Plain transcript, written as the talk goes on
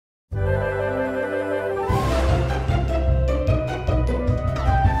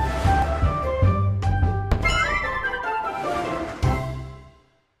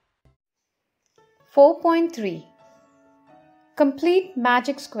4.3 Complete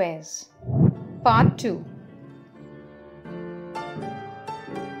Magic Squares Part 2.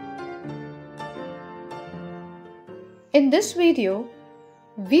 In this video,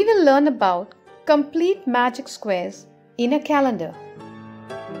 we will learn about complete magic squares in a calendar.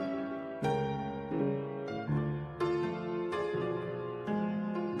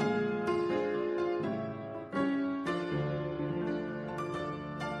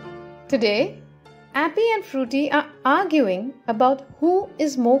 Today, Appy and Frooty are arguing about who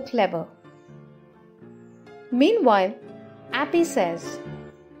is more clever. Meanwhile, Appy says,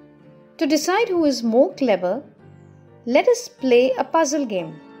 "To decide who is more clever, let us play a puzzle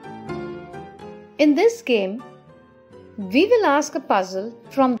game. In this game, we will ask a puzzle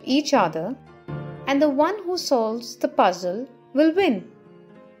from each other, and the one who solves the puzzle will win.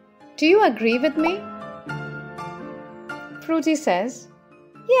 Do you agree with me?" Frooty says,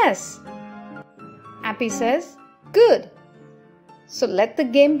 "Yes." Appy says, "Good. So let the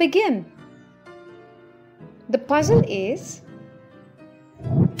game begin." The puzzle is,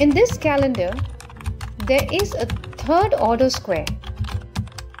 in this calendar, there is a third order square.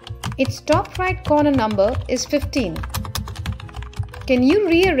 Its top right corner number is 15. Can you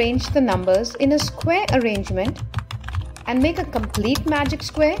rearrange the numbers in a square arrangement and make a complete magic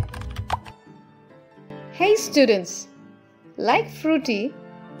square? Hey students, like Frooty,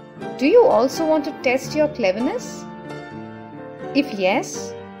 do you also want to test your cleverness? If yes,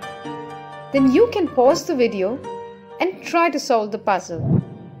 then you can pause the video and try to solve the puzzle.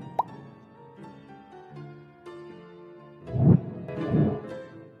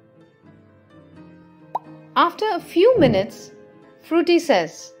 After a few minutes, Frooty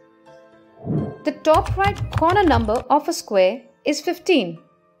says, "The top right corner number of a square is 15,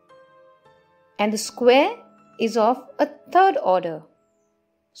 and the square is of a third order.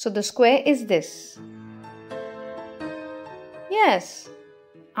 So the square is this." Yes,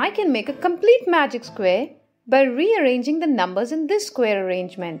 I can make a complete magic square by rearranging the numbers in this square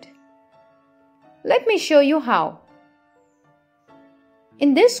arrangement. Let me show you how.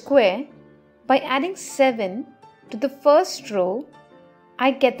 In this square, by adding 7 to the first row,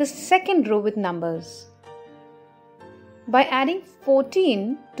 I get the second row with numbers. By adding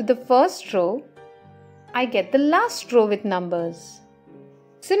 14 to the first row, I get the last row with numbers.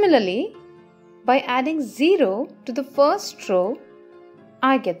 Similarly, by adding 0 to the first row,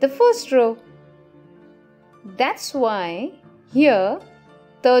 I get the first row. That's why here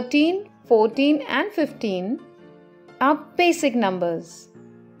 13, 14 and 15 are basic numbers,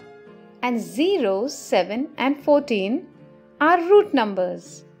 and 0, 7 and 14 are root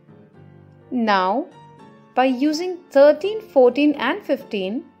numbers. Now, by using 13, 14 and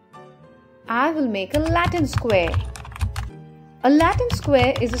 15, I will make a Latin square. A Latin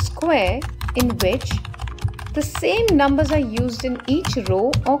square is a square in which the same numbers are used in each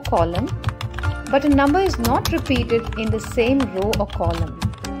row or column, but a number is not repeated in the same row or column.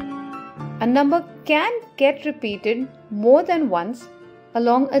 A number can get repeated more than once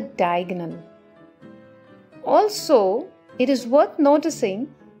along a diagonal. Also, it is worth noticing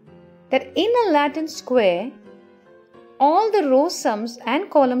that in a Latin square, all the row sums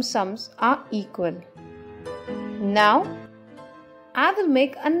and column sums are equal. Now, I will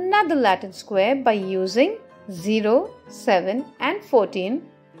make another Latin square by using 0, 7 and 14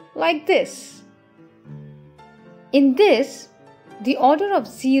 like this. In this, the order of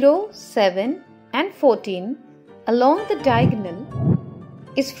 0, 7 and 14 along the diagonal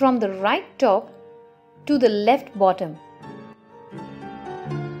is from the right top to the left bottom.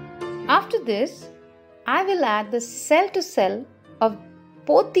 After this, I will add the cell to cell of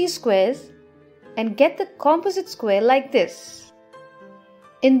both these squares and get the composite square like this.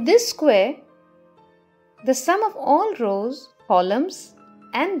 In this square, the sum of all rows, columns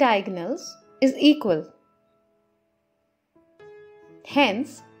and diagonals is equal.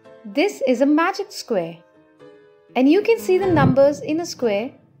 Hence, this is a magic square, and you can see the numbers in a square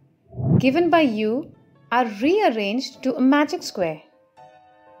given by you are rearranged to a magic square.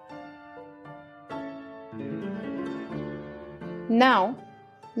 Now,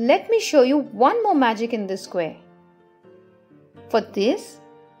 let me show you one more magic in this square. For this,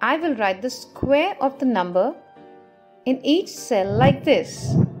 I will write the square of the number in each cell like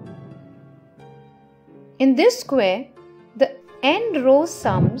this. In this square, the end row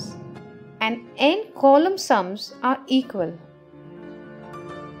sums and end column sums are equal.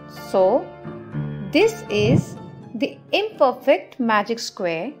 So, this is the imperfect magic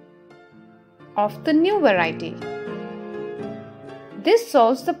square of the new variety. This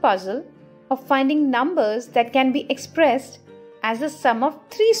solves the puzzle of finding numbers that can be expressed as the sum of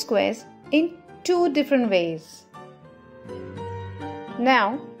 3 squares in two different ways.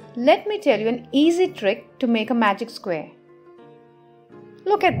 Now, let me tell you an easy trick to make a magic square.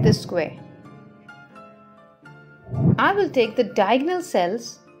 Look at this square. I will take the diagonal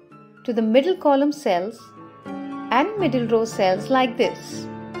cells to the middle column cells and middle row cells like this.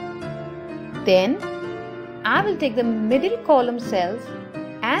 Then, I will take the middle column cells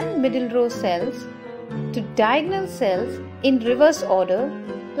and middle row cells to diagonal cells in reverse order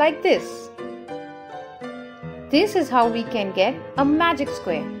like this. This is how we can get a magic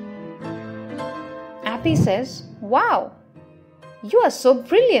square. Appy says, "Wow, you are so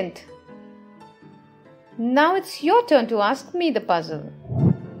brilliant." Now it's your turn to ask me the puzzle.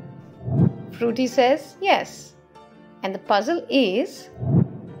 Frooty says, "Yes." And the puzzle is,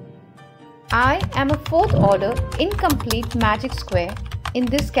 I am a fourth order incomplete magic square in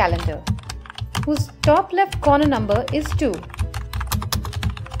this calendar, whose top left corner number is 2.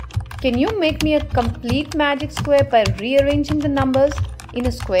 Can you make me a complete magic square by rearranging the numbers in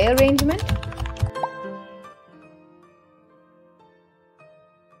a square arrangement?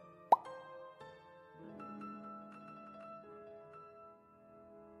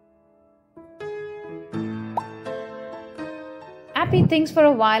 Appy thinks for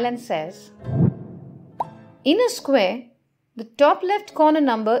a while and says, in a square, the top left corner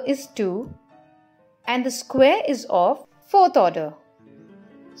number is 2 and the square is of fourth order.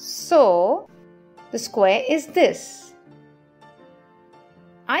 So, the square is this.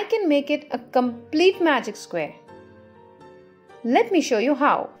 I can make it a complete magic square. Let me show you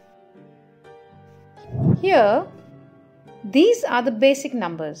how. Here, these are the basic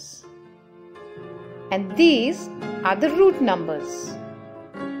numbers. And these are the root numbers.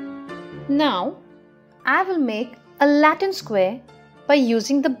 Now, I will make a Latin square by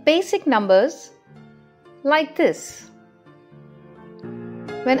using the basic numbers like this.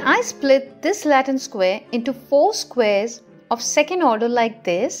 When I split this Latin square into 4 squares of second order like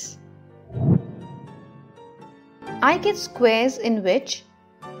this, I get squares in which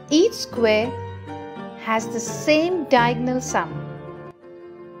each square has the same diagonal sum.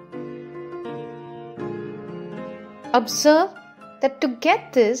 Observe that to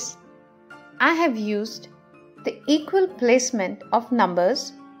get this, I have used the equal placement of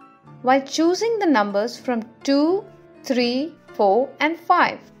numbers while choosing the numbers from 2, 3, 4 and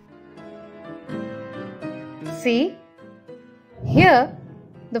 5. See, here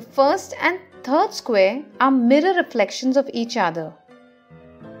the first and third square are mirror reflections of each other.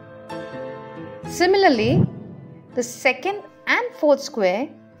 Similarly, the second and fourth square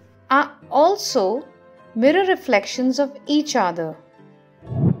are also mirror reflections of each other.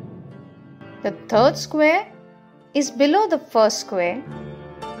 The third square is below the first square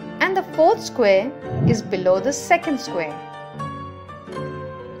and the fourth square is below the second square.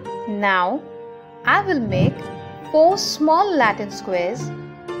 Now, I will make 4 small Latin squares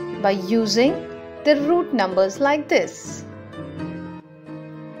by using the root numbers like this.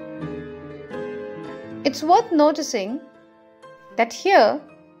 It's worth noticing that here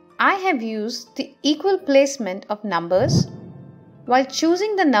I have used the equal placement of numbers while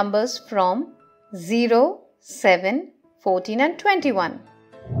choosing the numbers from 0, 7, 14 and 21.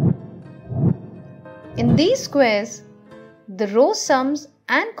 In these squares, the row sums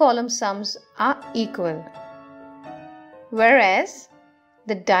and column sums are equal, whereas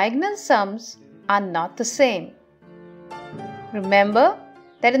the diagonal sums are not the same. Remember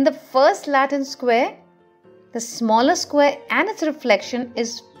that in the first Latin square, the smaller square and its reflection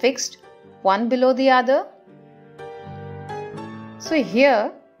is fixed one below the other. So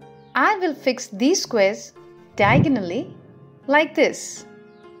here, I will fix these squares diagonally like this.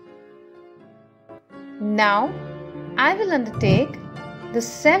 Now, I will undertake the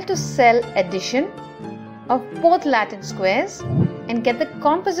cell-to-cell addition of both Latin squares and get the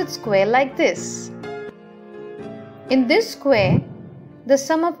composite square like this. In this square, the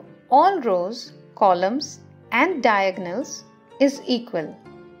sum of all rows, columns and diagonals is equal.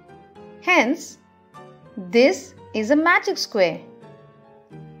 Hence, this is a magic square.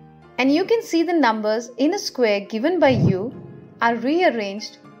 And you can see the numbers in a square given by you are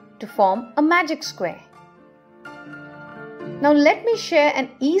rearranged to form a magic square. Now let me share an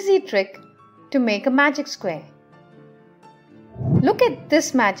easy trick to make a magic square. Look at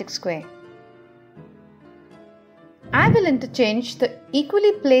this magic square. I will interchange the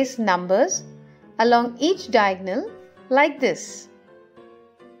equally placed numbers along each diagonal like this.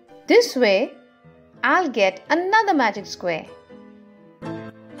 This way, I'll get another magic square.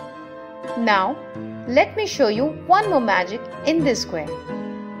 Now, let me show you one more magic in this square.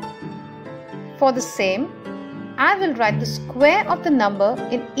 For the same, I will write the square of the number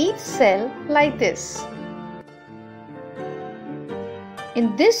in each cell like this.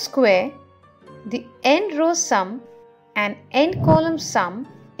 In this square, the end row sum and end column sum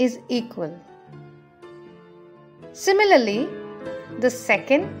is equal. Similarly, the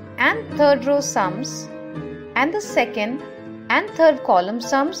second and third row sums and the second and third column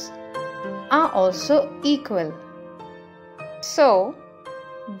sums are also equal. So,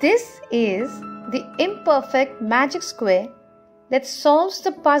 this is the imperfect magic square that solves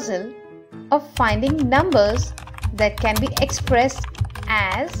the puzzle of finding numbers that can be expressed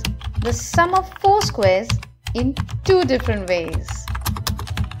as the sum of 4 squares in 2 different ways.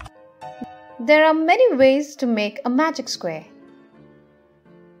 There are many ways to make a magic square.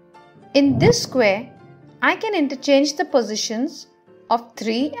 In this square, I can interchange the positions of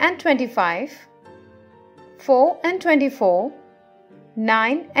 3 and 25, 4 and 24,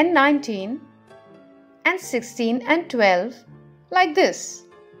 9 and 19, and 16 and 12 like this.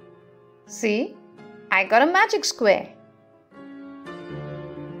 See, I got a magic square.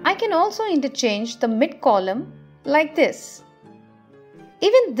 I can also interchange the mid column like this.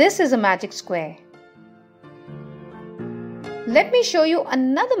 Even this is a magic square. Let me show you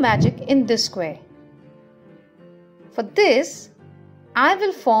another magic in this square. For this, I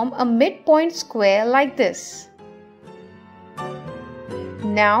will form a midpoint square like this.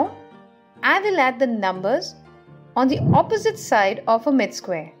 Now, I will add the numbers on the opposite side of a mid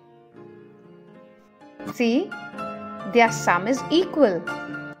square. See, their sum is equal.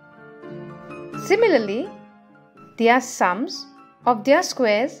 Similarly, their sums of their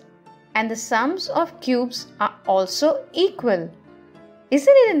squares and the sums of cubes are also equal.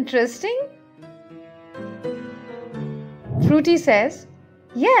 Isn't it interesting? Frooty says,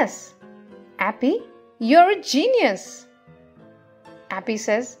 "Yes, Appy, you're a genius." Appy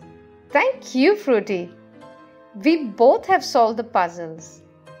says, "Thank you, Frooty. We both have solved the puzzles.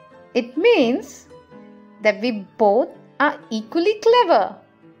 It means that we both are equally clever."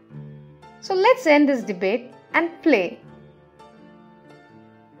 So let's end this debate and play.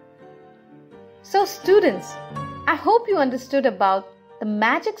 So students, I hope you understood about the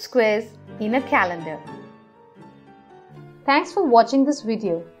magic squares in a calendar. Thanks for watching this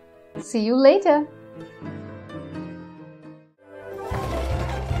video. See you later.